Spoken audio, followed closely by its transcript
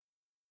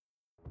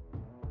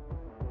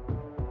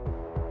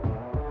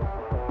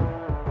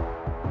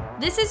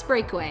This is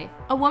Breakaway,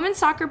 a women's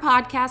soccer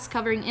podcast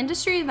covering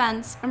industry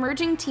events,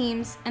 emerging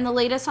teams, and the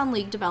latest on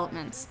league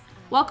developments.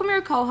 Welcome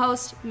your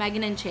co-hosts,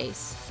 Megan and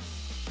Chase.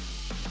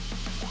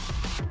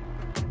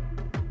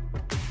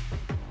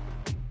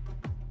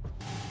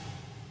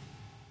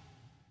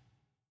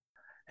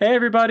 Hey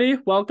everybody,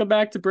 welcome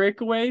back to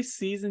Breakaway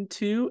Season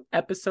 2,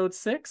 Episode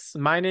 6.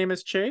 My name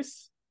is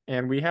Chase,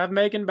 and we have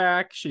Megan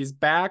back. She's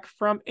back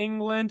from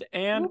England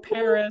and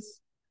Paris.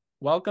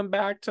 Welcome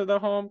back to the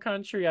home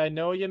country. I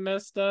know you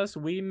missed us.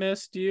 We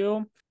missed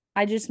you.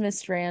 I just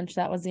missed ranch.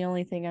 That was the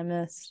only thing I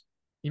missed.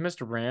 You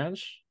missed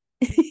ranch?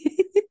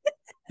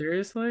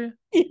 Seriously?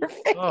 Your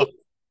face. Oh,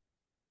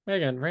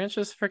 Megan, ranch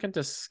is freaking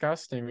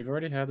disgusting. We've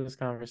already had this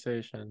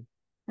conversation.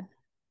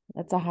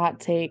 That's a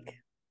hot take.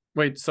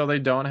 Wait, so they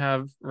don't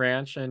have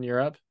ranch in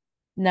Europe?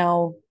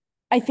 No.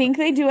 I think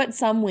they do at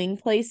some wing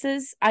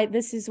places.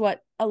 This is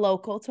what a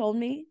local told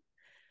me.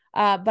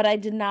 But I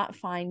did not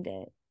find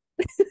it.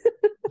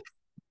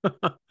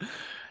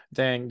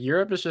 Dang,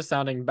 Europe is just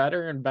sounding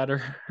better and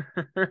better.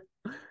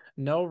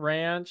 No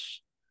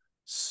ranch.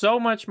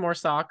 So much more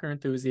soccer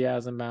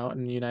enthusiasm out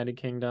in the United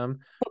Kingdom.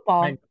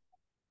 Football.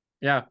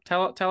 Yeah,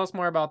 tell us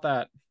more about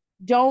that.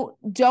 Don't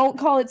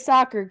call it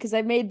soccer because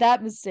I made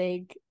that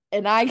mistake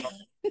and I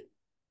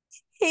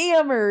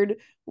hammered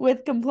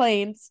with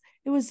complaints.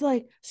 It was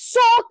like,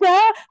 soccer?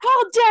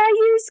 How dare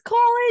you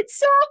call it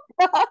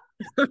soccer?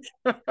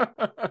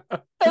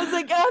 I was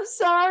like, I'm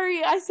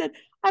sorry. I said,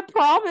 I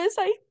promise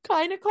I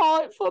kind of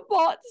call it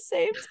football at the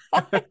same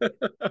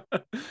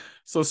time.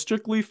 So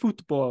strictly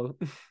football.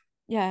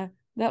 Yeah,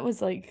 that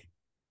was like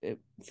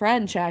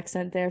French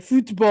accent there.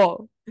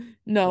 Football.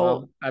 No.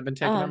 Well, I've been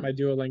taking up my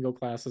Duolingo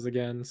classes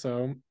again,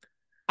 so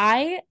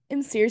I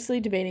am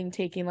seriously debating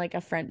taking like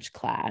a French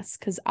class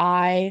because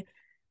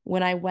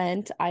when I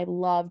went, I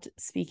loved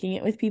speaking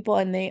it with people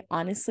and they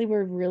honestly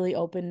were really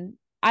open.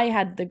 I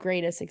had the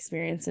greatest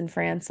experience in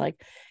France.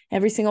 Like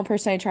every single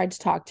person I tried to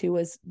talk to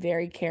was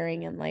very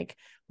caring and like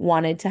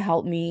wanted to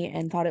help me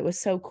and thought it was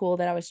so cool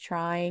that I was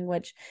trying,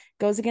 which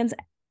goes against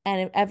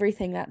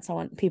everything that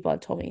people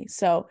have told me.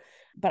 So,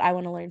 but I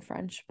want to learn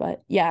French.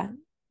 But yeah,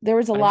 there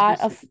was a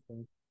lot of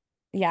cool.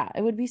 Yeah,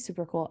 it would be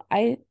super cool.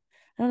 I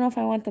don't know if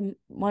I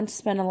want to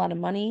spend a lot of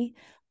money,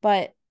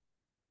 but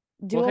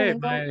hey,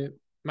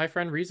 my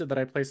friend Riza that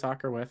I play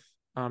soccer with,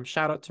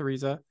 shout out to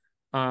Riza.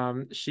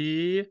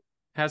 She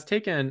has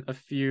taken a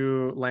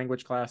few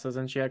language classes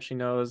and she actually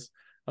knows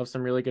of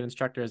some really good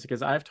instructors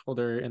because I've told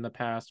her in the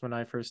past when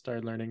I first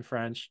started learning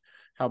French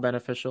how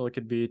beneficial it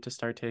could be to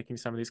start taking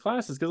some of these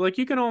classes because like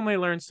you can only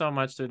learn so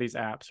much through these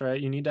apps, right?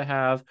 You need to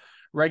have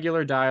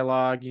regular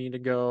dialogue. You need to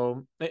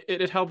go.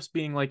 It helps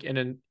being like in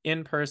an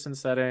in-person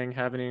setting,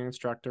 having an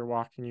instructor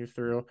walking you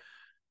through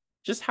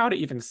just how to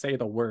even say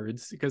the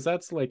words because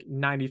that's like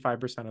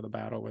 95% of the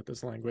battle with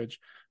this language.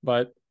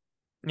 But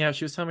yeah,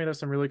 she was telling me there's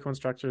some really cool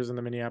instructors in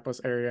the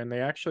Minneapolis area and they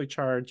actually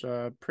charge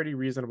pretty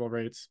reasonable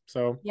rates.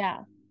 So yeah,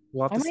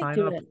 we'll have to sign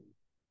up.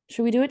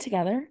 Should we do it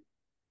together?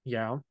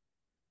 Yeah.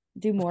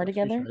 Do more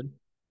together?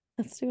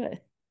 Let's do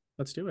it.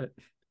 Let's do it.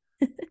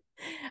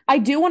 I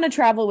do want to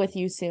travel with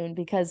you soon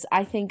because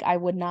I think I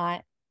would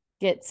not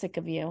get sick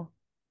of you.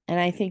 And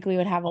I think we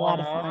would have a lot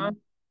of fun.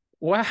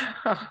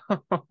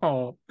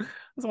 Wow.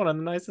 That's one of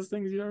the nicest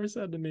things you ever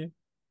said to me.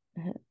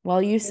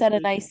 Well, you said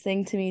a nice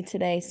thing to me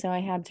today, so I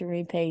had to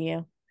repay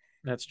you.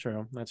 That's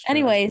true.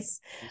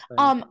 Anyways,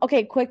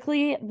 okay,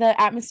 quickly,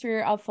 the atmosphere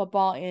of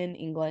football in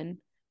England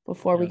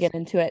before we get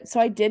into it. So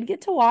I did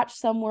get to watch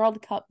some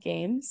World Cup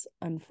games,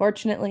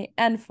 unfortunately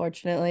and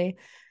fortunately.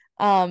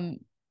 I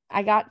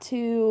got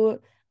to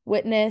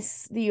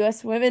witness the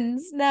USWNT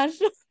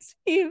national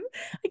team.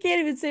 I can't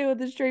even say it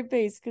with a straight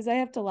face because I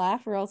have to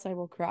laugh or else I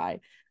will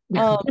cry.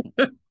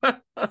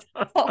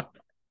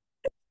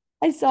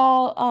 I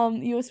saw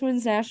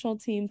USWNT national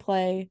team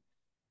play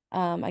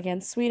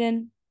against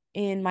Sweden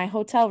in my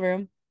hotel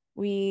room.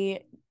 We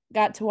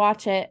got to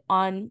watch it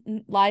on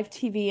live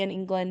TV in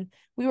England.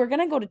 We were going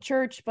to go to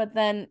church, but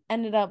then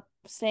ended up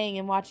staying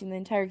and watching the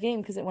entire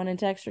game because it went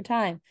into extra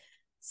time.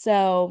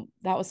 So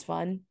that was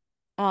fun.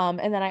 And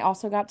then I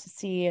also got to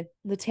see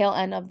the tail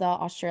end of the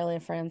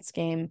Australia-France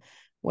game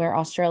where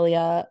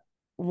Australia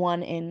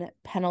won in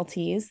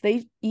penalties.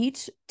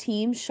 Each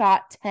team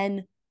shot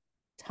 10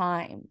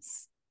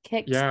 times.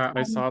 Yeah,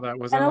 I saw that.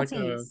 Was that like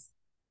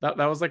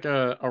that was like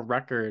a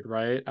record,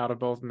 right? Out of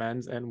both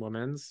men's and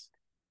women's.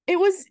 It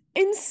was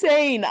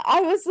insane.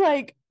 I was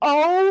like,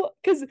 oh,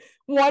 because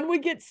one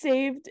would get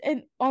saved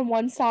and on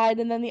one side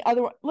and then the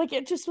other one, like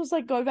it just was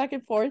like going back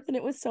and forth and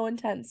it was so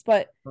intense.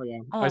 But oh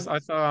yeah, I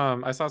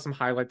saw some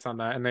highlights on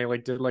that and they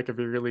like did like a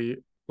really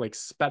like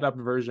sped up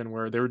version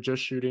where they were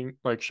just shooting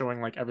like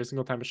showing like every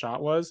single time a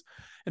shot was,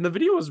 and the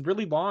video was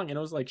really long and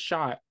it was like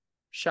shot,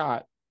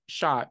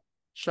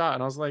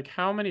 and I was like,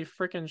 how many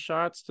freaking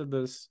shots did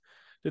these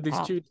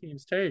two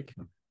teams take?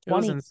 It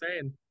was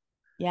insane.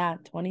 Yeah,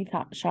 20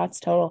 shots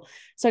total.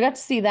 So I got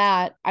to see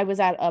that. I was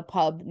at a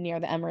pub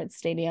near the Emirates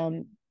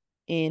Stadium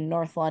in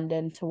North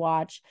London to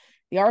watch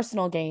the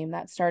Arsenal game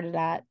that started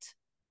at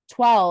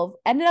 12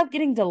 ended up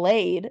getting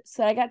delayed.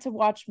 So I got to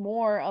watch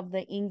more of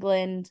the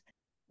England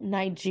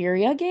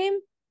Nigeria game.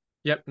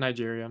 Yep,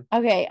 Nigeria.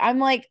 Okay, I'm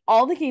like,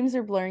 all the games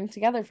are blurring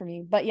together for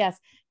me. But yes,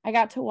 I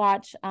got to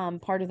watch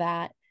part of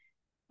that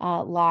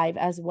live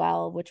as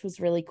well, which was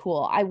really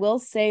cool. I will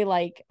say,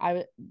 like,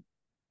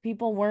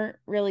 people weren't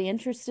really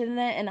interested in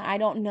it, and I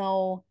don't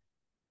know.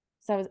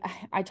 So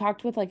I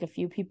talked with like a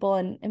few people,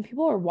 and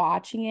people were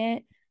watching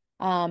it,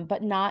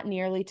 but not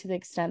nearly to the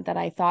extent that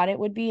I thought it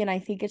would be. And I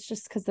think it's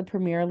just because the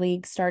Premier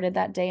League started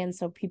that day, and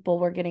so people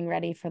were getting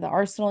ready for the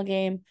Arsenal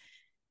game.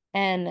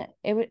 And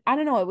I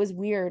don't know, it was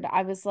weird.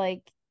 I was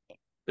like,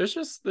 there's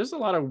a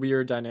lot of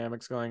weird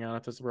dynamics going on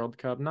at this World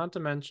Cup, not to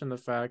mention the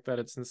fact that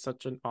it's in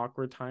such an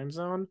awkward time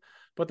zone,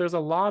 but there's a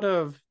lot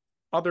of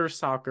other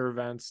soccer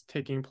events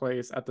taking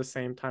place at the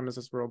same time as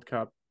this World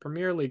Cup.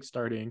 Premier League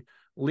starting,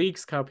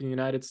 Leagues Cup in the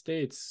United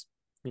States,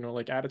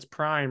 like at its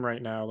prime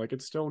right now, like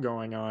it's still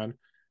going on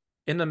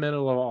in the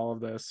middle of all of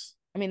this.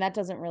 I mean, that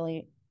doesn't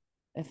really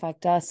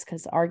affect us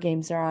because our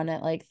games are on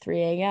at like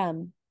 3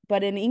 a.m.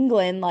 But in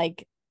England,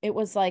 like it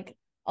was like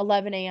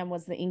 11 a.m.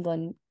 was the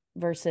England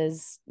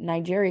versus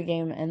Nigeria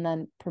game, and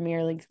then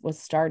Premier League was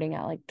starting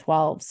at like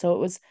 12. So it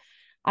was,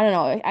 I don't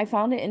know, I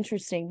found it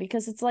interesting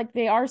because it's like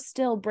they are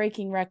still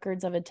breaking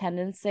records of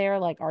attendance there,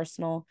 like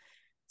Arsenal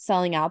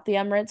selling out the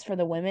Emirates for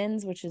the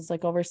women's, which is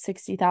like over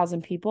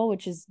 60,000 people,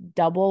 which is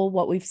double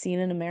what we've seen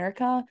in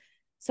America.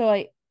 So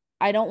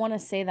I don't want to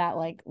say that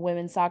like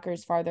women's soccer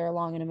is farther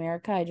along in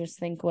America. I just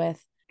think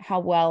with how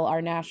well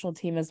our national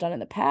team has done in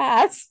the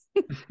past,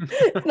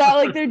 not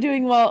like they're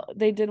doing well.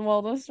 They did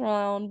well this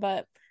round,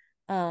 but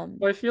well,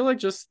 I feel like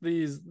just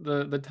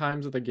the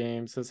times of the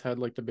games has had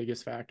like the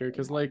biggest factor,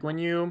 because like when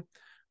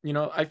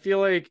I feel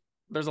like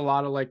there's a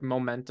lot of like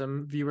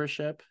momentum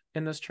viewership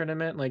in this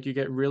tournament. Like you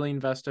get really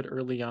invested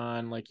early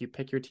on, like you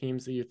pick your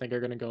teams that you think are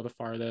going to go the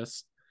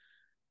farthest.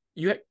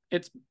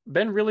 It's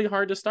been really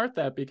hard to start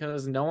that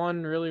because no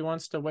one really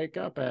wants to wake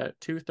up at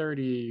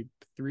 2:30,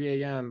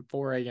 3 a.m.,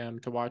 4 a.m.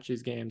 to watch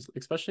these games,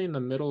 especially in the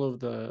middle of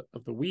the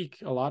week.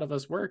 A lot of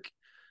us work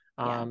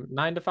 9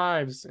 to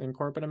 5s in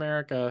corporate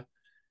America.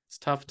 It's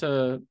tough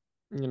to,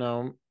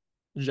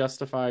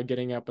 justify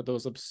getting up at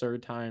those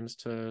absurd times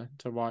to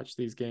watch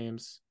these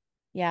games.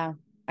 Yeah.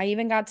 I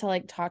even got to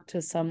like talk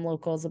to some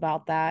locals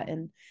about that,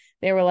 and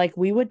they were like,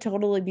 we would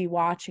totally be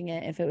watching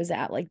it if it was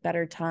at like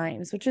better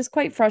times, which is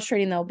quite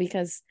frustrating though,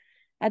 because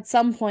at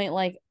some point,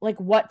 like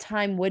what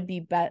time would be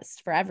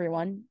best for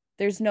everyone?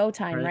 There's no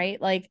time,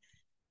 right? Like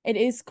it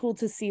is cool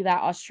to see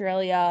that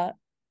Australia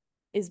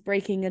is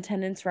breaking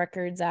attendance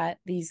records at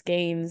these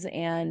games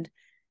and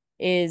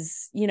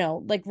is,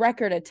 like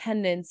record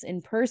attendance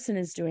in person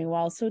is doing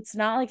well. So it's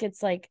not like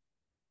it's like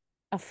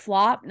a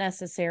flop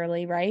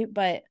necessarily, right?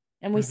 But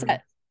and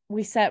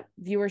we set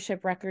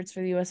viewership records for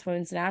the US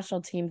women's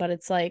national team, but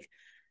it's like,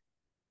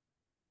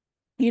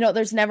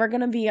 there's never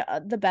going to be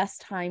the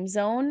best time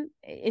zone.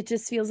 It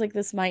just feels like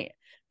this might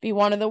be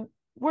one of the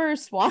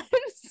worst ones.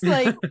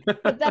 Like,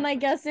 but then I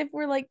guess if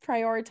we're like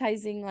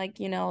prioritizing like,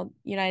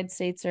 United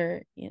States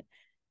or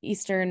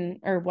Eastern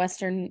or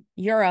Western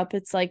Europe,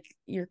 it's like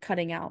you're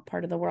cutting out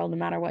part of the world no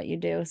matter what you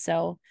do.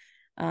 So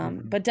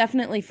but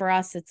definitely for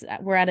us,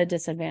 we're at a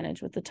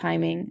disadvantage with the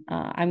timing.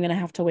 I'm going to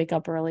have to wake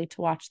up early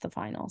to watch the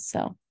finals.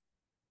 So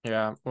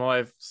yeah, well,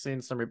 I've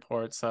seen some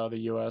reports how the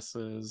US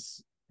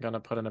is going to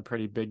put in a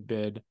pretty big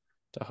bid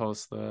to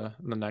host the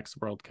next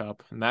World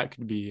Cup, and that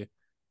could be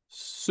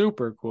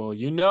super cool.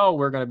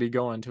 We're going to be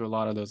going to a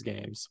lot of those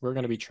games. We're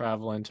going to be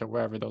traveling to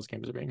wherever those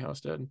games are being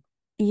hosted.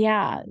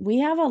 Yeah, we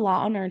have a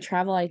lot on our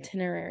travel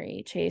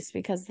itinerary, Chase,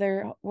 because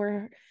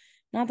we're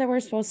not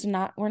supposed to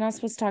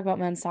talk about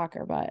men's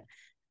soccer, but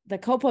the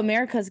Copa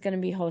America is going to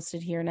be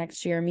hosted here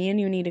next year. Me and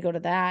you need to go to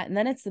that. And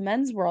then it's the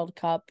men's World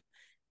Cup,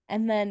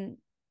 and then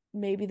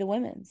maybe the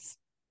women's.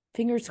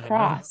 Fingers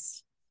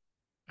crossed.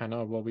 I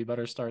know. Well, we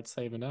better start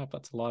saving up.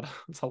 That's a lot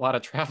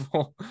of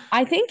travel.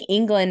 I think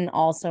England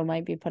also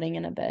might be putting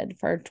in a bid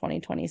for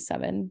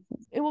 2027.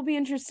 It will be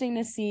interesting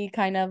to see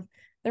kind of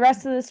the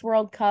rest of this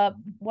World Cup,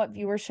 what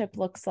viewership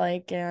looks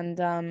like, and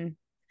kind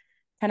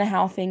of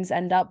how things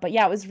end up. But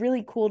yeah, it was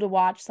really cool to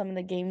watch some of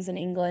the games in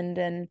England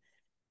and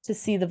to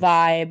see the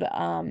vibe.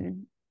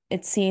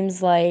 It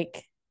seems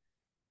like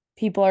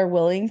people are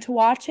willing to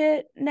watch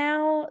it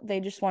now. They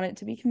just want it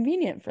to be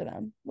convenient for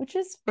them, which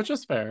is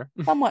fair.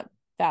 Somewhat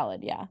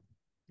valid, yeah.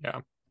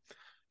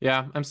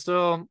 Yeah, I'm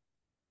still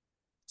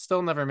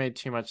never made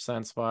too much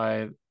sense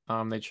why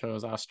they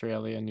chose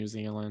Australia and New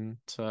Zealand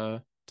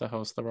to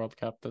host the World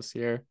Cup this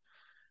year.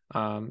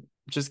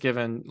 Just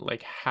given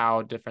like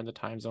how different the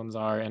time zones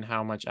are and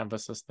how much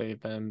emphasis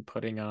they've been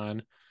putting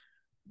on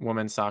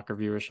women's soccer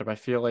viewership, I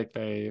feel like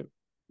they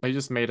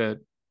just made it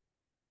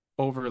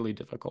overly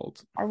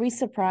difficult. Are we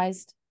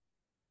surprised?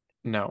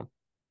 No.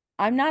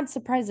 I'm not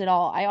surprised at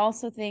all. I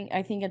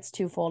think it's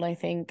twofold. I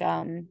think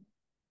I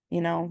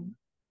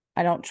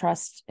don't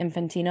trust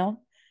Infantino.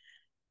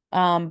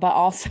 But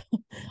also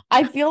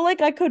I feel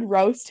like I could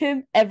roast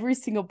him every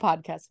single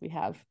podcast we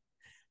have.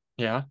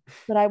 Yeah.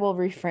 But I will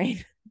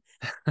refrain.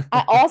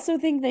 I also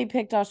think they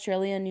picked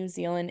Australia and New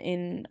Zealand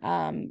in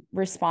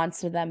response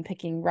to them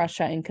picking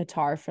Russia and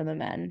Qatar for the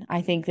men.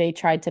 I think they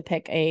tried to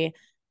pick a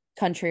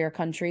country or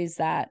countries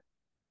that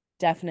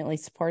definitely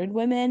supported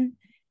women.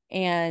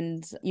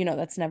 And,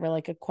 that's never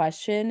like a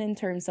question in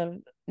terms of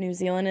New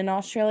Zealand and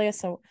Australia.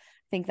 So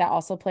I think that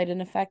also played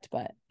an effect.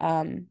 But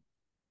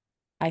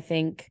I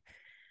think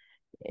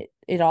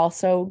it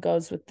also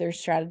goes with their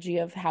strategy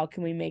of how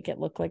can we make it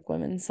look like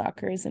women's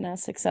soccer isn't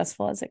as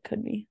successful as it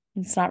could be.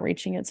 It's not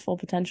reaching its full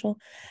potential.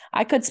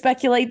 I could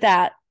speculate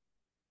that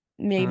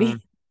maybe.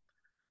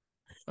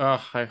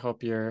 Oh, I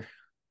hope you're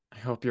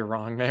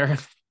wrong there.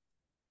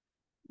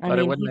 I But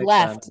it mean, would he make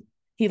left. sense.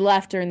 He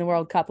left during the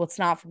World Cup. Let's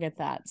not forget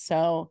that.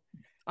 So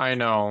I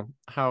know.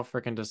 How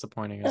freaking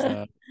disappointing is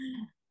that?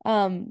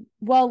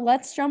 Well,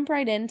 let's jump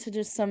right into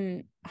just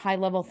some high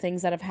level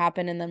things that have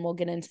happened, and then we'll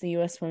get into the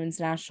US women's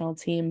national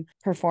team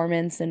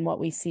performance and what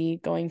we see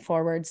going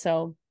forward.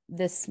 So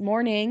this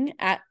morning,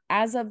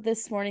 as of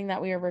this morning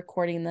that we are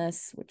recording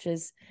this, which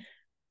is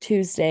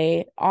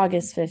Tuesday,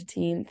 August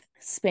 15th,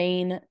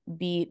 Spain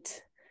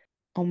beat,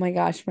 oh my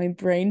gosh, my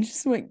brain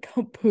just went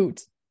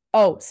kaput.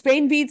 Oh,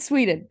 Spain beat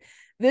Sweden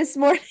this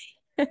morning.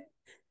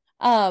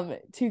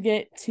 To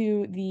get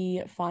to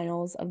the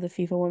finals of the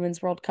FIFA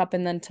Women's World Cup,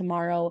 and then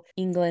tomorrow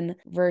England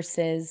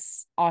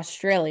versus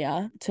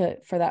Australia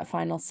for that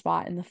final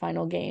spot in the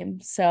final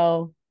game.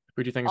 So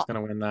Who do you think is going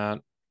to win that?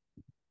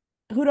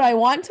 who do I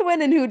want to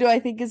win and who do I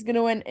think is going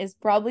to win is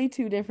probably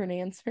two different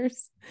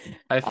answers.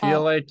 I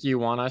feel like you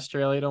want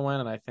Australia to win,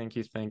 and I think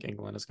you think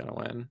England is going to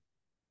win.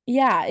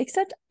 Yeah,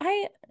 except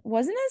I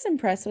wasn't as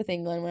impressed with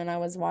England when I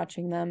was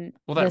watching them.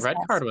 Well, that red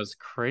card was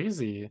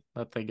crazy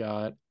that they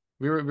got.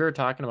 We were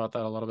talking about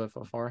that a little bit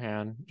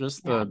beforehand.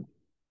 Just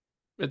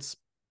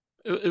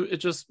it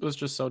just was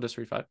just so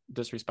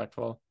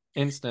disrespectful.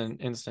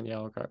 Instant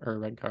yellow card or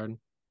red card.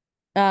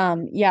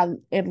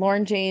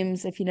 Lauren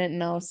James, if you didn't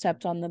know,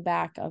 stepped on the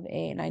back of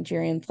a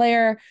Nigerian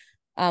player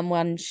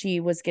when she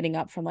was getting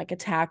up from like a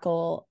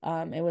tackle.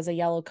 It was a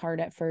yellow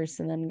card at first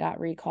and then got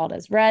recalled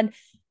as red.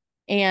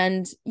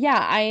 And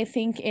yeah, I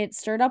think it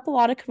stirred up a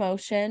lot of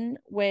commotion,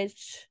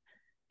 which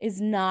is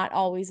not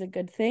always a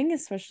good thing,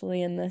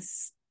 especially in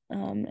this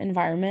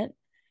environment.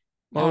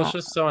 Well, it was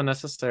just so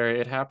unnecessary.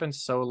 It happened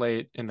so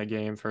late in the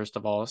game, first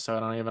of all, so I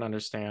don't even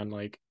understand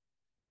like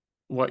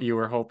what you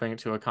were hoping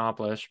to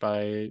accomplish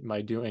by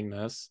doing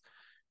this.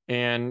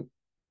 And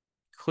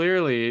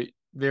clearly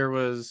there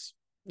was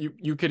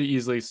you could have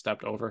easily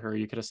stepped over her.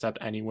 You could have stepped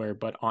anywhere,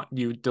 but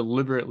you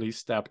deliberately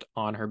stepped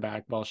on her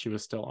back while she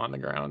was still on the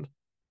ground.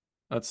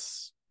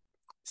 It's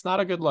not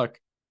a good look.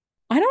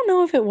 I don't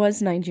know if it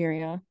was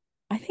Nigeria.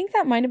 I think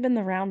that might have been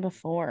the round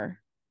before.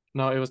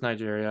 No, it was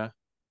Nigeria.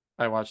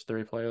 I watched the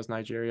replay. It was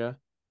Nigeria.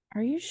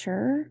 Are you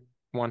sure?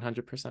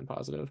 100%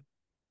 positive.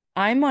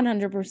 I'm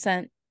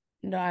 100%,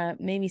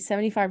 maybe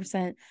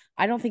 75%.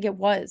 I don't think it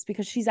was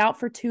because she's out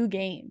for 2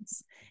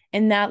 games.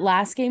 In that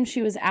last game,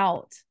 she was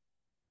out.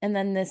 And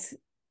then this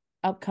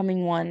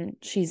upcoming one,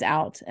 she's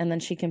out. And then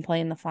she can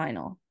play in the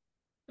final.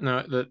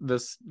 No,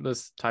 this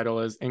title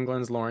is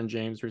England's Lauren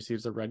James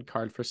receives a red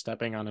card for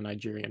stepping on a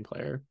Nigerian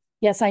player.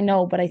 Yes, I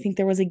know, but I think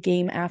there was a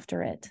game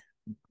after it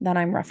that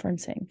I'm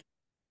referencing.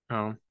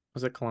 Oh,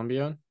 was it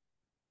Colombia?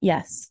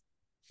 Yes.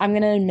 I'm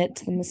going to admit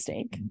to the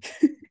mistake.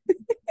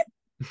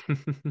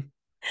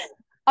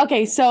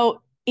 Okay,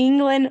 so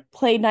England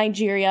played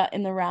Nigeria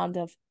in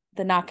the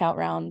knockout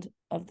round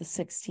of the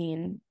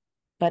 16,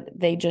 but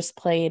they just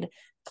played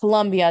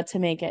Colombia to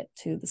make it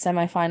to the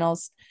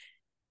semifinals.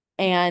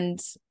 And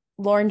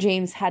Lauren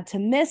James had to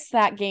miss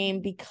that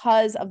game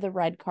because of the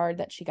red card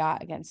that she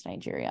got against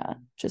Nigeria.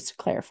 Just to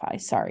clarify,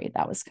 sorry,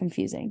 that was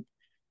confusing.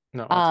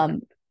 No. Okay.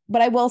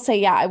 But I will say,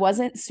 yeah, I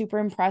wasn't super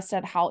impressed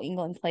at how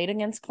England played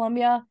against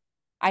Colombia.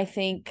 I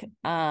think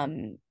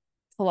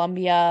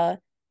Colombia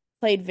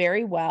played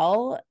very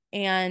well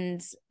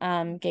and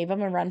gave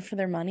them a run for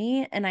their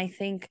money. And I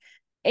think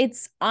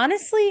it's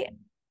honestly,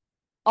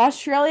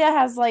 Australia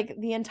has like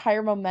the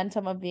entire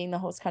momentum of being the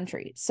host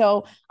country.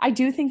 So I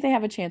do think they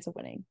have a chance of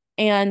winning.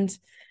 And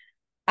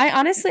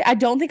I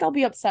don't think I'll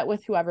be upset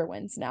with whoever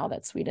wins now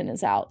that Sweden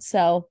is out.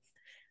 So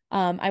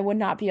I would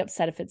not be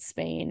upset if it's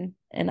Spain,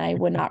 and I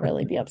would not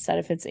really be upset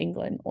if it's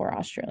England or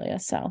Australia.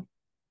 So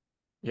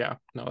yeah,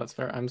 no, that's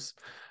fair. I'm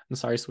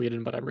sorry,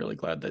 Sweden, but I'm really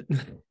glad that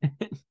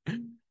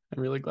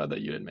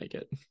you didn't make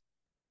it.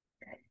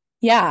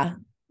 Yeah,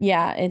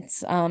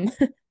 it's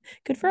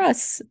good for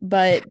us.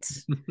 But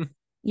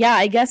yeah,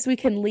 I guess we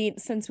can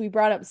lead, since we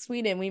brought up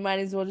Sweden, we might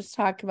as well just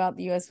talk about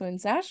the US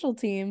women's national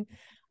team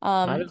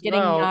getting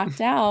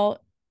knocked out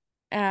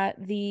at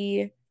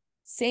the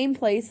same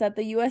place that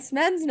the US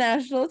men's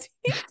national team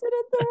did at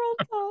the World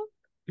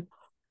Cup.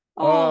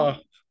 Oh,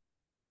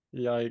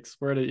 yikes.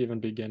 Where to even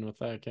begin with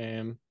that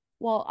game?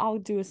 Well, I'll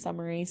do a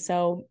summary.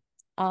 So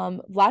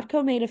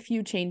Vlatko made a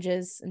few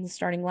changes in the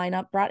starting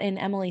lineup, brought in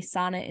Emily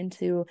Sonnet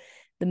into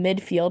the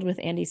midfield with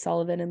Andy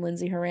Sullivan and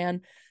Lindsay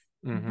Horan.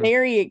 Mm-hmm.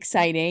 Very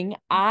exciting.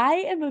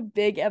 I am a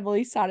big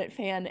Emily Sonnet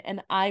fan,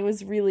 and I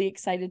was really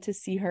excited to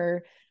see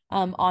her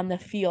on the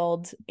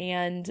field.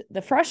 And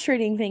the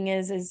frustrating thing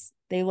is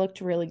they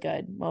looked really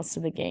good most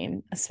of the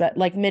game,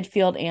 like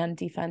midfield and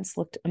defense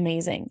looked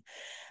amazing.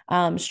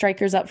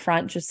 Strikers up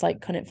front just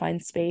like couldn't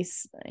find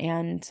space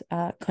and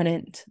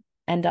couldn't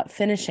end up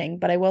finishing.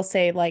 But I will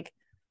say, like,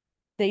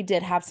 they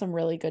did have some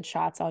really good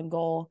shots on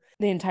goal.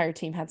 The entire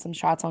team had some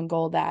shots on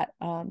goal that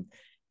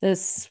the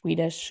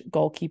Swedish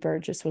goalkeeper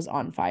just was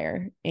on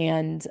fire.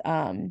 And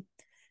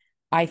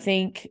I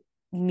think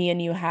me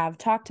and you have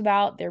talked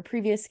about their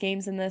previous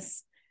games in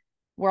this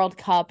World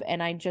Cup,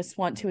 and I just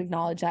want to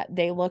acknowledge that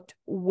they looked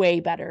way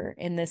better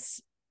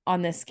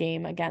on this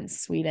game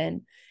against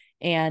Sweden.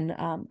 And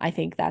I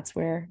think that's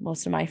where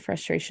most of my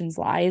frustrations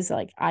lies.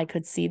 Like, I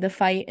could see the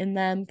fight in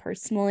them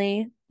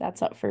personally.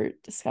 That's up for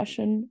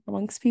discussion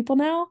amongst people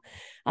now,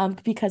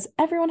 because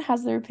everyone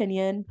has their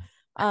opinion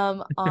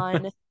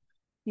on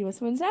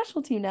U.S. women's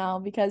national team now,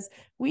 because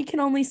we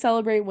can only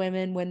celebrate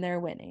women when they're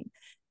winning.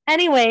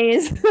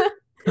 Anyways,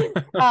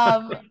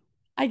 I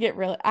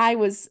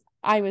was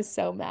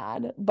so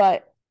mad.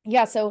 But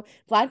yeah, so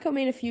Vlatko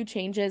made a few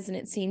changes and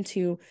it seemed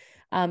to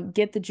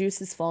get the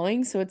juices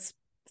flowing. So it's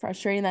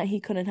frustrating that he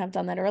couldn't have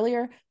done that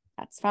earlier.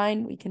 That's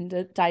fine. We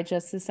can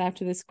digest this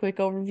after this quick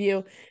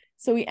overview.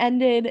 So we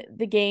ended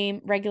the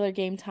game, regular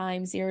game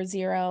time,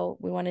 0-0.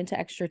 We went into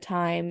extra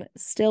time,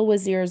 still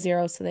was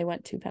 0-0. So they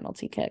went to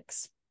penalty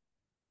kicks.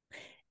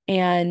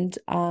 And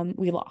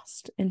we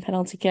lost in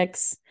penalty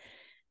kicks.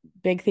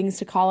 Big things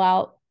to call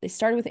out. They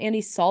started with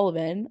Andy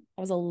Sullivan.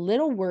 I was a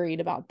little worried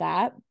about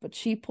that, but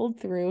she pulled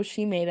through.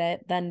 She made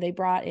it. Then they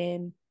brought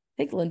in, I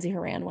think Lindsay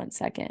Horan went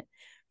second.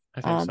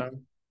 I think so.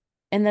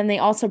 And then they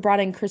also brought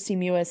in Christy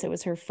Mewis. It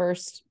was her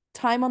first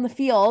time on the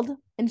field,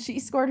 and she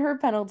scored her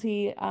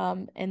penalty.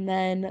 And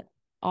then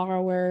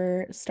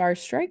our star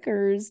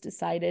strikers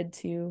decided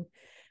to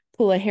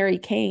pull a Harry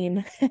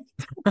Kane.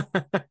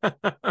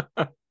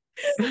 I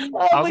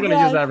was going to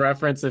use that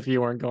reference if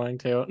you weren't going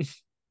to.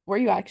 Were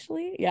you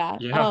actually? Yeah.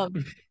 Yeah.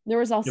 There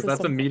was also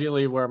that's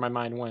immediately where my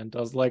mind went. I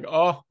was like,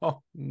 oh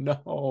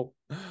no,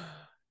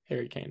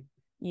 Harry Kane.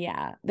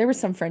 Yeah. There were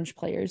some French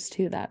players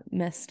too that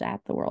missed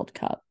at the World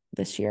Cup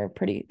this year,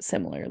 pretty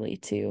similarly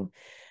to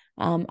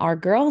our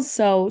girls.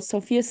 So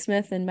Sophia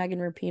Smith and Megan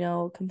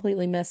Rapinoe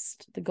completely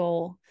missed the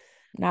goal.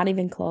 Not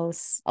even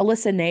close.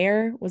 Alyssa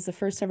Nair was the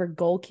first ever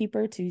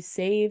goalkeeper to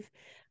save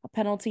a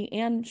penalty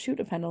and shoot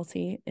a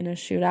penalty in a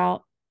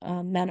shootout,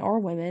 men or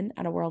women,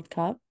 at a World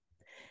Cup.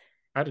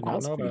 I did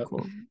not know that.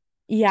 Cool.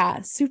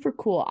 Yeah, super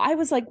cool. I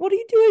was like, what are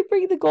you doing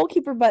bringing the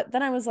goalkeeper? But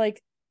then I was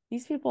like,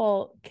 these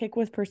people kick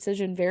with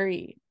precision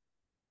very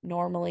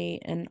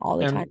normally and all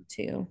the time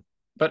too.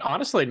 But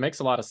honestly, it makes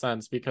a lot of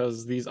sense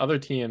because these other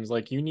teams,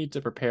 like, you need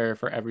to prepare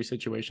for every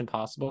situation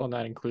possible, and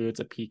that includes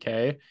a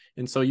PK.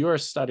 And so you are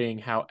studying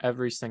how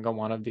every single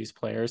one of these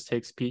players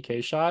takes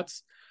PK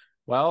shots.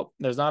 Well,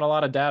 there's not a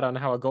lot of data on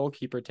how a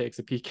goalkeeper takes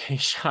a PK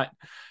shot.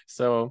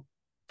 So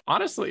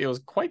honestly, it was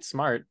quite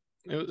smart.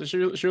 She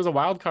was a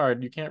wild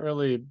card. You can't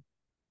really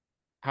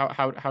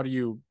how do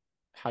you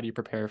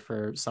prepare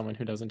for someone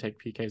who doesn't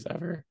take PKs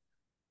ever?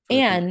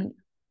 And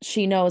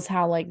she knows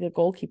how, like, the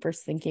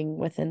goalkeeper's thinking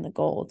within the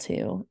goal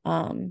too.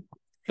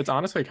 It's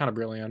honestly kind of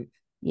brilliant.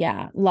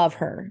 Yeah, love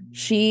her.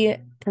 She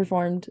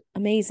performed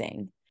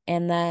amazing.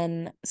 And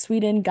then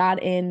Sweden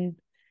got in.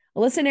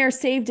 Alyssa Nair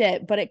saved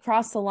it, but it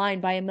crossed the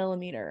line by a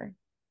millimeter.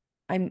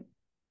 I'm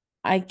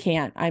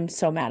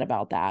so mad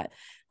about that.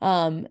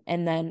 And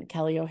then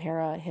Kelly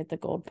O'Hara hit the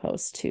goal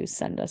post to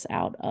send us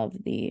out of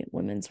the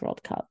Women's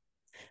World Cup.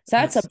 So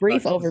that's a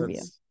brief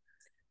overview.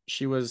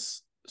 She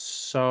was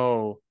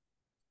so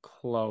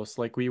close.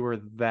 Like, we were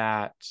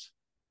that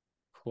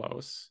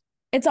close.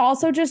 It's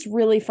also just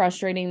really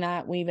frustrating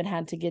that we even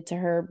had to get to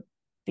her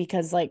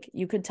because, like,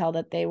 you could tell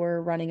that they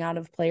were running out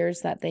of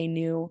players that they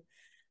knew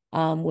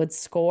would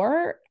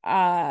score.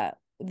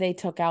 They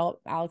took out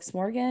Alex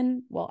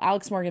Morgan. Well,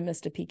 Alex Morgan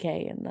missed a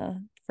PK in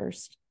the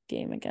first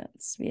game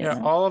against Vietnam.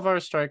 Yeah, all of our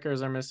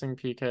strikers are missing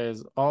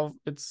PKs.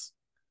 It's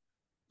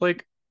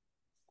like,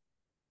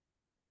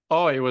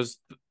 it was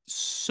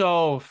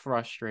so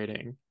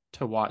frustrating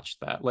to watch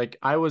that. Like,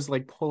 I was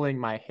like pulling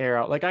my hair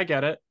out. Like, I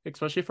get it,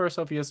 especially for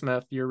Sophia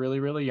Smith. You're really,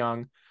 really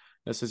young.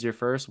 This is your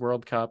first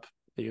World Cup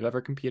that you've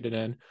ever competed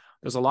in.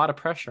 There's a lot of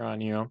pressure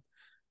on you.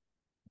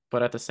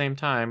 But at the same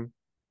time,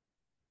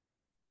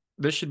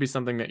 this should be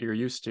something that you're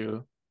used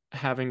to,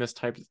 having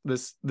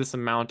this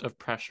amount of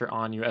pressure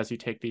on you as you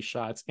take these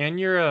shots. And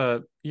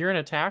you're an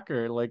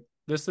attacker. Like,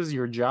 this is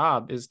your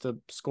job, is to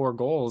score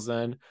goals.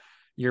 And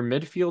your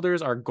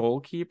midfielders, our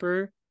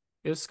goalkeeper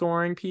is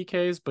scoring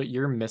PKs, but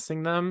you're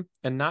missing them.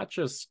 And not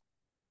just,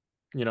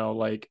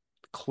 like,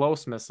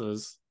 close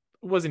misses.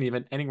 It wasn't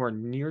even anywhere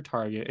near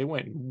target. It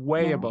went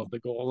way above the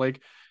goal.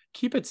 Like,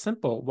 keep it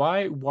simple.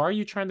 Why are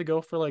you trying to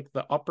go for, like,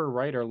 the upper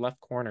right or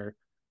left corner?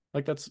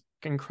 Like, that's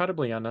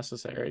incredibly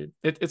unnecessary.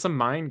 It's a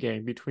mind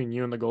game between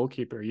you and the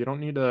goalkeeper. You don't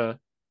need to.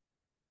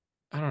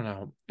 I don't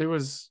know. It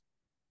was.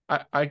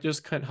 I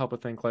just couldn't help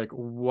but think, like,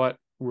 what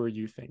were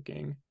you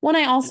thinking? When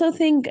I also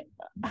think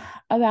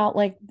about,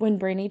 like, when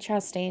Brandi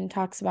Chastain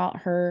talks about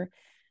her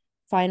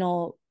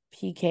final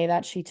PK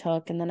that she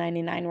took in the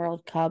 99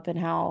 World Cup and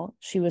how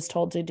she was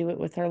told to do it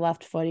with her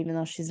left foot, even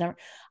though she's never.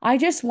 I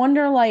just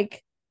wonder,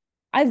 like,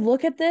 I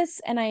look at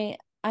this and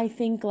I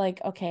think,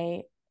 like,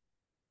 okay,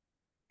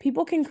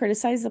 people can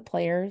criticize the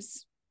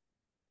players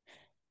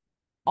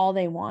all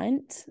they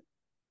want,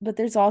 but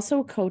there's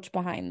also a coach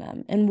behind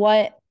them and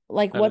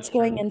what's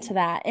going into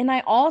that. And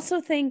I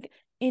also think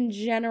in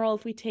general,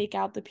 if we take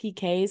out the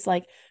PKs,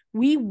 like,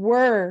 we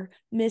were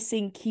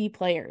missing key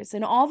players.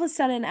 And all of a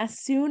sudden, as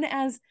soon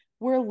as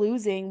we're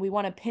losing, we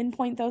want to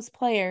pinpoint those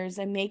players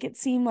and make it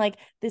seem like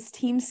this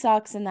team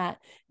sucks and that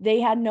they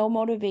had no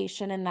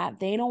motivation and that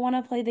they don't want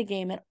to play the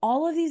game, and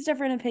all of these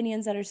different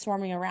opinions that are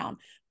swarming around.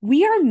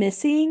 We are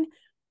missing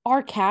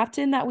our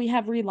captain that we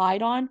have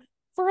relied on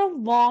for a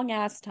long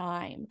ass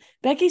time.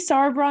 Becky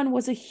Sauerbrunn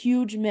was a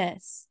huge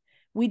miss.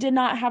 We did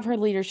not have her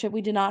leadership.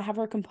 We did not have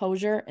her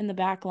composure in the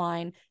back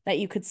line that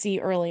you could see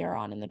earlier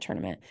on in the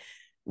tournament.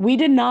 We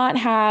did not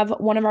have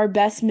one of our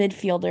best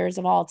midfielders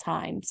of all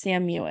time,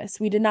 Sam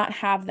Mewis. We did not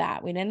have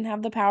that. We didn't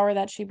have the power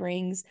that she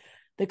brings,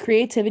 the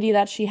creativity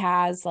that she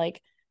has,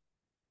 like,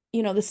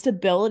 you know, the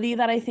stability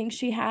that I think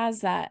she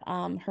has that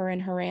her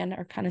and Haran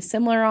are kind of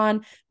similar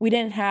on. We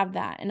didn't have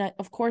that. And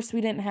of course,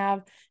 we didn't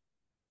have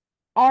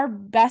our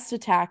best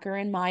attacker,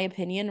 in my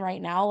opinion,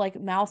 right now. Like,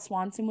 Mal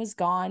Swanson was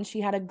gone.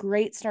 She had a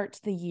great start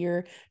to the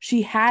year.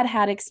 She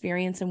had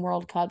experience in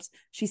World Cups.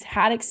 She's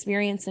had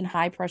experience in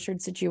high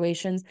pressured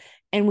situations,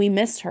 and we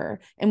missed her.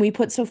 And we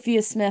put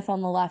Sophia Smith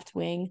on the left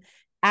wing,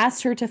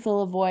 asked her to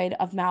fill a void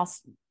of Mal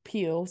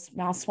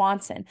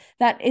Swanson.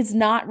 That is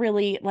not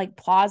really, like,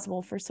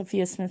 plausible for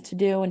Sophia Smith to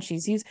do. And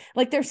she's used,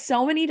 like, there's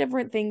so many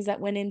different things that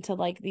went into,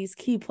 like, these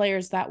key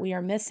players that we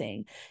are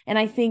missing. And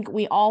I think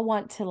we all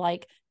want to,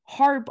 like,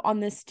 harp on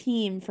this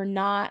team for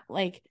not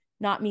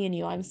me and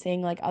you, I'm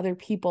saying, like, other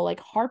people, like,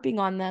 harping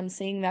on them,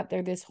 saying that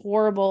they're this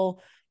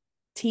horrible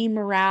team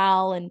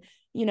morale and,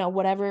 you know,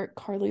 whatever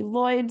Carly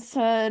Lloyd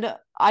said.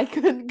 I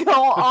could go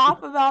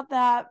off about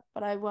that,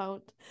 but I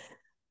won't.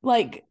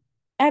 Like,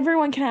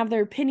 everyone can have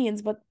their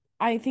opinions, but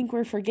I think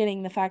we're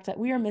forgetting the fact that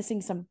we are missing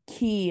some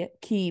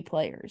key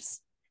players.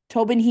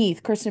 Tobin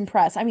Heath, Kristen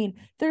Press. I mean,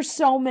 there's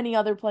so many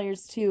other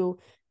players too,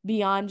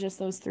 beyond just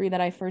those three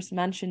that I first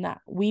mentioned,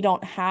 that we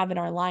don't have in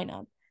our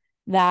lineup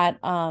that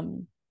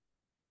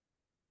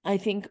I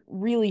think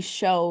really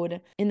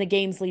showed in the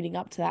games leading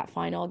up to that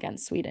final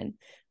against Sweden.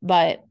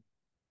 But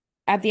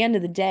at the end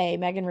of the day,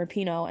 Megan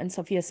Rapinoe and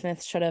Sophia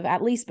Smith should have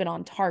at least been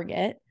on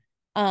target.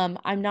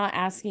 I'm not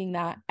asking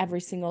that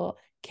every single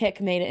kick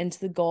made it into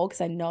the goal,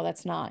 because I know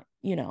that's not,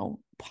 you know,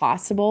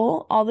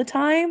 possible all the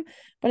time.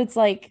 But it's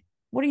like,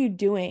 what are you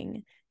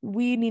doing?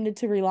 We needed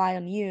to rely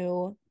on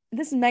you.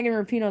 This is Megan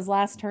Rapinoe's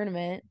last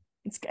tournament.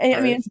 I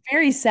mean, it's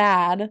very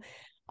sad.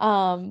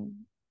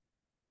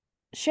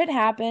 Shit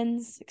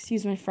happens,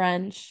 excuse my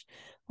French.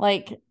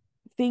 Like,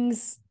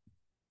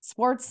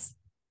 sports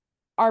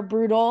are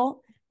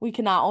brutal. We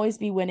cannot always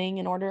be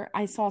winning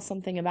I saw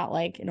something about,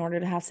 like, in order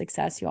to have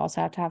success, you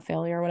also have to have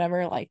failure or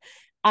whatever. Like,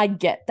 I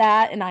get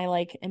that, and I,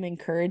 like, am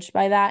encouraged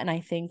by that. And I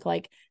think,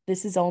 like,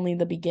 this is only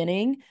the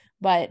beginning,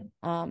 but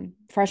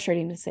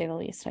frustrating to say the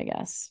least, I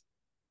guess.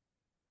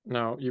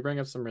 No, you bring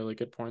up some really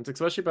good points,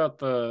 especially about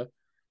the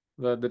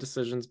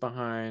decisions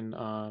behind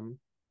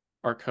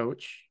our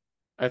coach.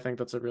 I think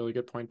that's a really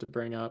good point to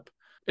bring up.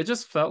 It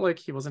just felt like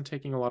he wasn't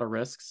taking a lot of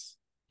risks.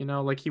 You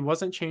know, like, he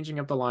wasn't changing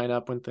up the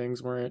lineup when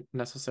things weren't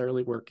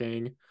necessarily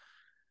working.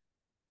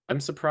 I'm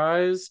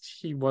surprised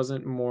he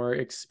wasn't more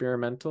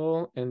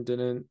experimental and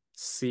didn't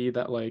see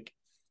that, like,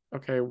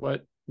 okay,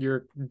 what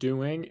you're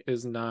doing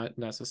is not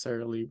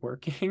necessarily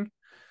working.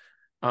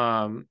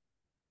 And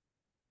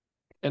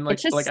I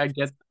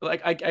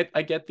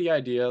get the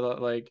idea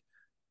that, like,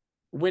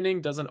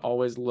 winning doesn't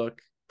always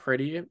look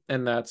pretty,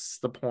 and that's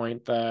the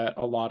point that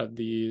a lot of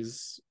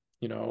these,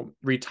 you know,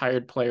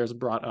 retired players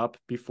brought up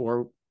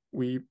before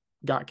we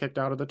got kicked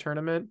out of the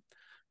tournament,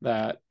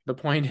 that the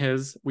point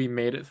is we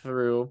made it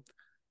through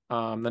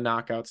the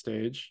knockout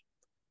stage.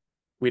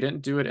 We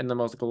didn't do it in the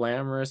most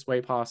glamorous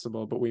way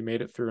possible, but we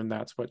made it through, and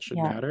that's what should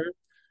matter.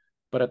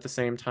 But at the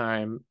same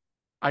time,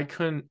 I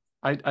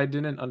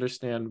didn't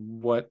understand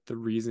what the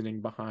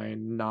reasoning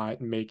behind not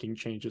making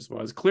changes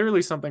was.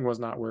 Clearly something was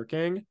not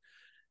working,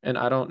 and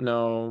I don't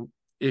know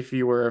if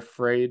you were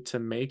afraid to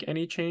make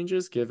any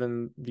changes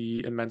given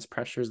the immense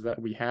pressures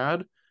that we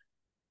had.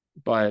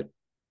 But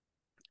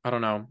I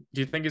don't know.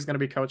 Do you think he's going to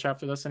be coach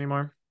after this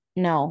anymore?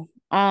 No.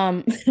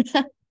 I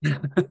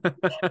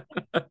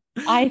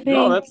think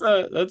no,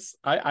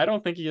 I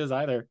don't think he is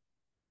either.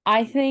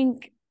 I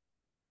think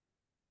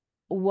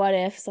what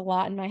ifs a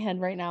lot in my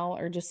head right now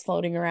are just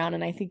floating around.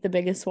 And I think the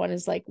biggest one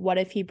is, like, what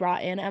if he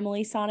brought in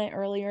Emily Sonnet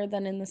earlier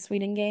than in the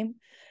Sweden game?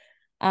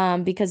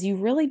 Because you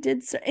really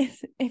did,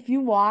 if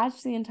you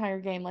watch the entire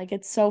game, like,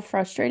 it's so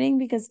frustrating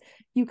because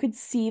you could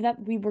see that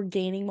we were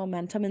gaining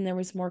momentum and there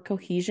was more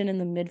cohesion in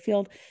the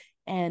midfield,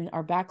 and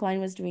our back line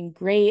was doing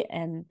great,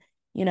 and,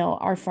 you know,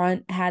 our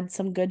front had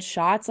some good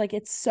shots. Like,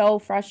 it's so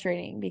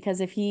frustrating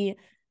because if he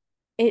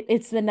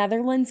it's the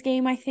Netherlands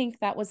game, I think,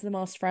 that was the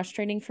most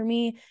frustrating for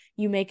me.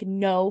 You make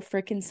no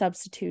freaking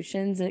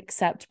substitutions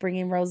except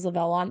bringing Rose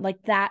Lavelle on.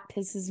 Like, that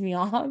pisses me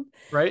off.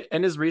 Right.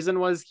 And his reason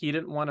was he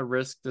didn't want to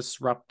risk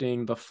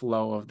disrupting the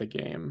flow of the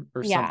game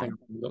or something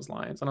along those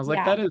lines. And I was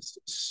like, that is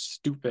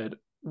stupid.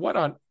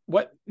 What?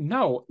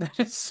 No, that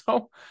is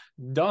so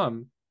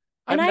dumb.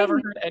 I've never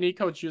heard any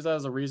coach use that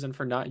as a reason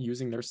for not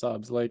using their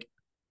subs. Like,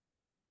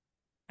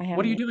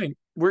 what are you doing?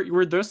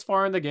 We're this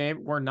far in the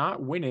game. We're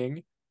not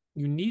winning.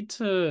 You need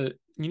to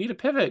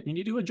pivot. You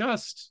need to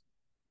adjust.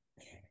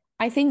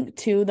 I think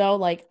too, though,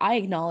 like, I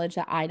acknowledge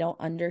that I don't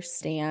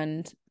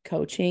understand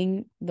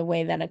coaching the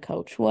way that a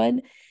coach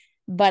would,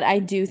 but I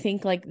do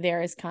think like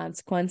there is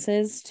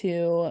consequences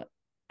to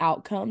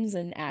outcomes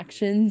and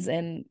actions,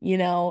 and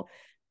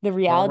the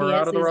reality we're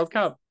out of the World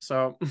Cup,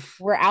 so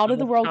we're out of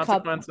the World Cup.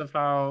 Consequence of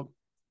how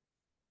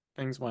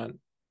things went.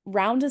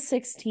 Round of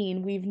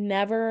 16, we've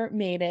never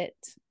made it,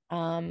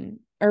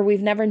 or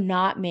we've never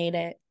not made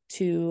it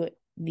to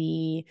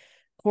the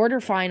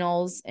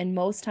quarterfinals, and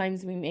most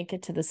times we make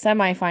it to the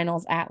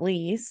semifinals at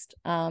least.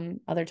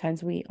 Other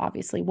times we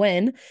obviously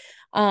win.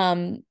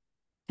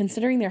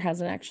 Considering there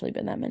hasn't actually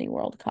been that many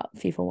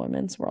FIFA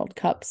Women's World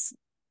Cups,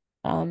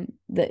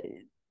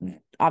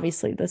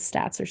 obviously the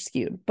stats are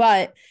skewed,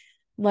 but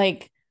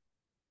like,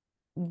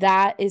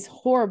 that is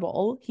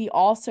horrible. He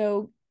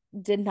also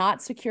did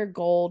not secure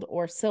gold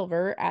or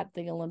silver at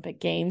the Olympic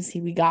Games.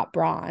 We got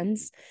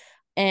bronze,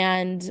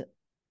 and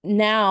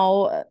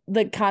now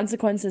the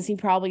consequences, he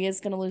probably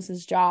is going to lose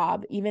his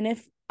job, even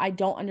if I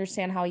don't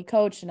understand how he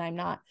coached, and I'm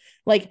not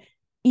like,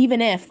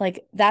 even if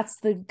like that's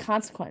the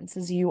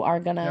consequences, you are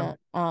gonna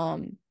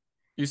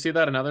you see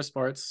that in other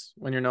sports.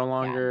 When you're no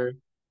longer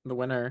the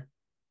winner,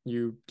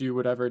 you do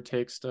whatever it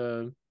takes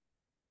to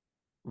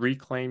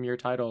reclaim your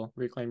title,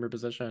 reclaim your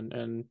position,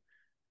 and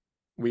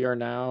we are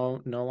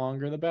now no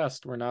longer the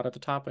best. We're not at the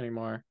top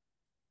anymore.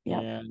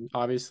 And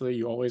obviously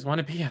you always want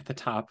to be at the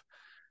top,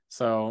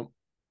 so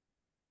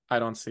I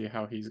don't see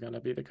how he's going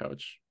to be the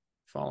coach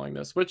following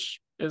this,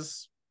 which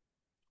is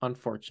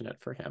unfortunate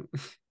for him.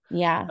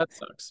 That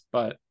sucks.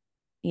 But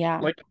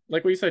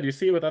like we said, you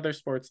see it with other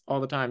sports all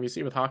the time. You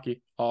see it with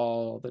hockey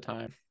all the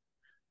time.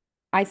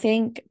 I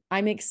think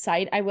I'm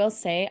excited. I will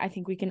say, I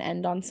think we can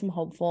end on some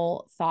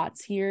hopeful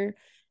thoughts here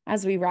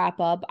as we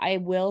wrap up. I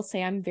will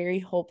say I'm very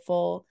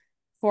hopeful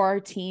for our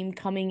team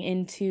coming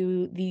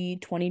into the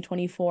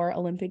 2024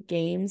 Olympic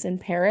Games in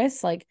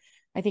Paris. Like,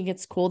 I think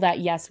it's cool that,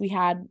 yes, we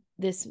had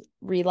this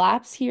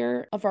relapse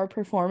here of our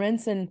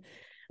performance, and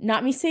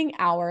not me saying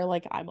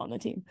like I'm on the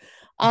team.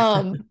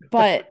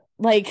 But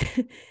like,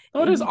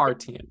 it is our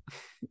team.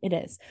 It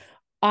is.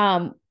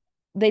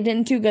 They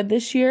didn't do good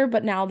this year,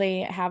 but now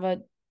they have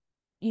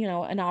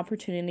an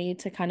opportunity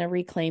to kind of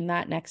reclaim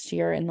that next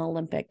year in the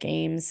Olympic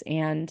Games.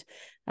 And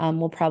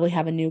we'll probably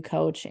have a new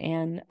coach,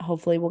 and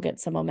hopefully we'll get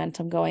some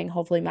momentum going.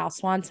 Hopefully Mal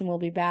Swanson will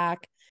be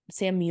back.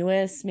 Sam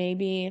Mewis,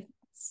 maybe.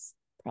 It's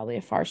probably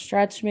a far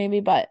stretch, maybe,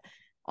 but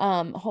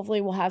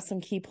hopefully we'll have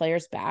some key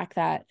players back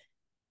that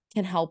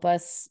can help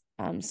us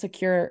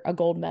secure a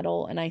gold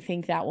medal. And I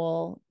think that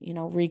will,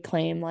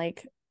 reclaim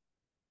like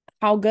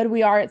how good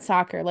we are at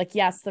soccer. Like,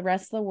 yes, the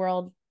rest of the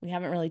world, we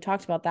haven't really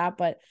talked about that,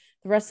 but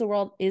the rest of the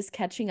world is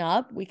catching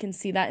up. We can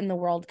see that in the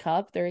World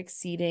Cup. They're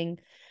exceeding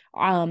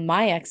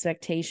my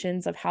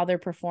expectations of how they're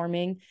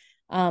performing.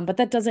 But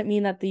that doesn't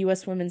mean that the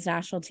U.S. women's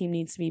national team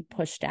needs to be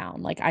pushed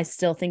down. Like, I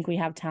still think we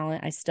have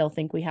talent. I still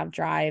think we have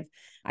drive.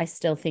 I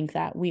still think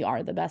that we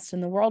are the best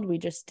in the world. We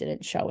just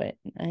didn't show it.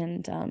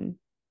 And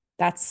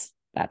that's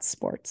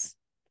sports.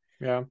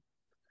 Yeah,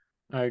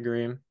 I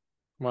agree.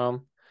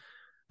 Well,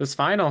 this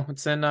final,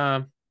 it's in,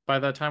 by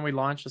the time we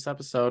launch this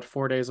episode,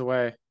 4 days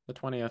away, the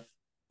 20th.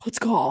 Let's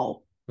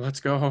go. It's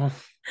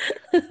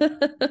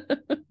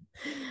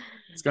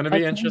going to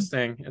be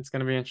interesting. It's going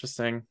to be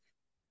interesting.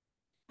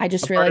 I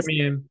just realized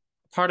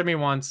part of me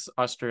wants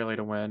Australia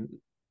to win.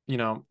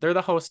 They're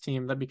the host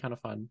team. That'd be kind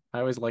of fun. I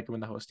always like it when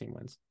the host team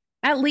wins.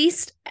 At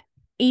least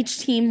each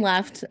team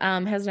left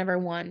has never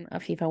won a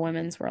FIFA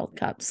Women's World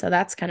Cup. So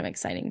that's kind of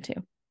exciting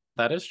too.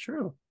 That is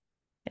true.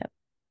 Yep.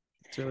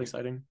 It's really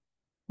exciting.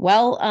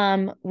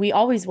 Well, we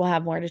always will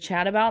have more to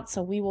chat about.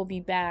 So we will be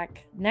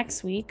back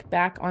next week,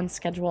 back on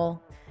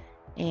schedule.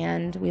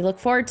 And we look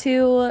forward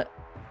to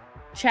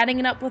chatting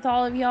it up with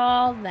all of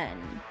y'all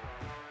then.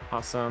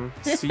 Awesome.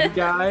 See you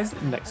guys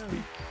next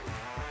week.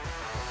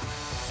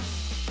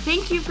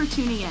 Thank you for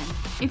tuning in.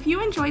 If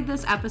you enjoyed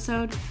this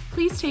episode,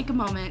 please take a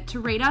moment to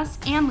rate us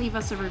and leave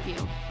us a review.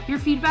 Your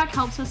feedback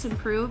helps us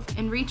improve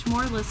and reach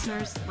more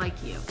listeners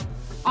like you.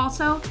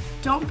 Also,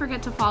 don't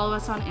forget to follow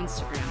us on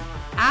Instagram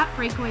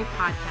 @Breakaway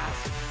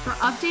Podcast for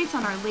updates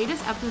on our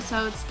latest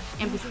episodes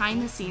and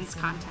behind the scenes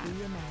content.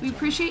 We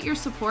appreciate your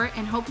support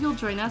and hope you'll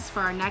join us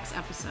for our next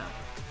episode.